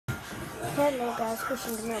Hello guys,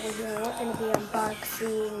 Christian Gennaro here. We're going to be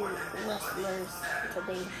unboxing wrestlers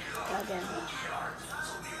today again.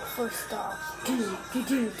 First off, the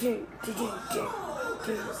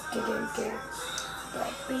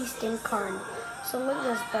Beast Incarnate. So look at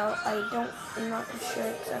this belt. I'm not sure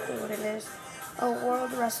exactly what it is. Oh,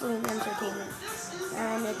 World Wrestling Entertainment.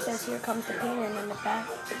 And it says here comes the pain, and in the back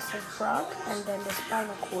it says Brock, and then the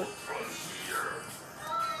spinal cord.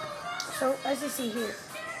 So as you see here,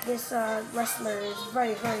 this wrestler is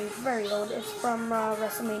very old. It's from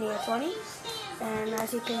Wrestlemania 20. And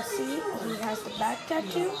as you can see, he has the back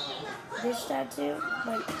tattoo, this tattoo,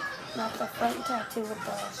 but not the front tattoo with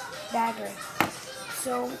the dagger.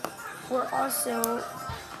 So we're also,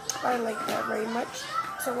 I like that very much.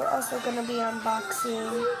 So we're also going to be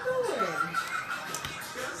unboxing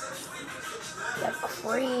the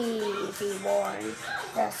crazy one,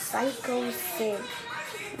 the Scyho.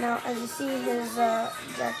 Now, as you see, his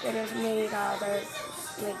jacket is made out of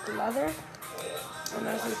like leather, and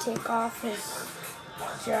as you take off his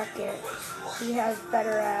jacket, he has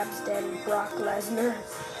better abs than Brock Lesnar.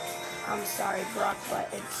 I'm sorry, Brock, but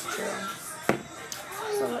it's true.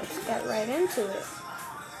 So let's get right into it.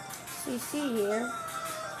 So you see here,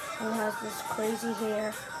 he has this crazy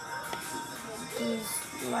hair, these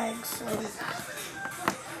legs, and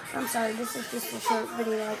I'm sorry, this is just a short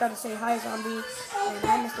video. I gotta say hi, Zombie, and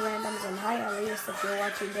hi, Mr. Randoms, and hi, Elias, if you're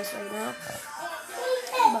watching this right now.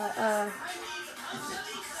 But,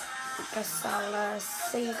 guess I'll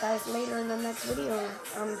see you guys later in the next video.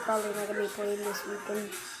 I'm probably not gonna be playing this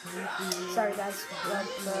weekend. Sorry, guys, but,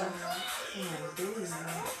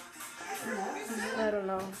 I don't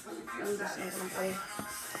know. I'm just not gonna play.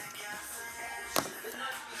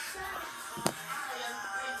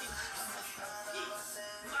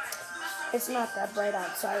 It's not that bright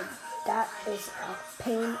outside. That is a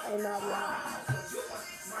pain in the butt.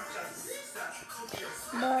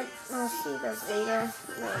 But I'll see you guys later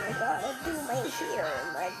when I gotta do my hair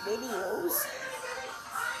and my videos.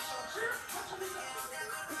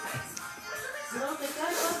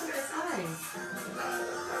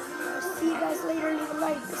 I'll see you guys later. Leave a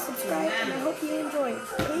like, subscribe, and I hope you enjoy.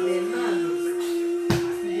 Peace.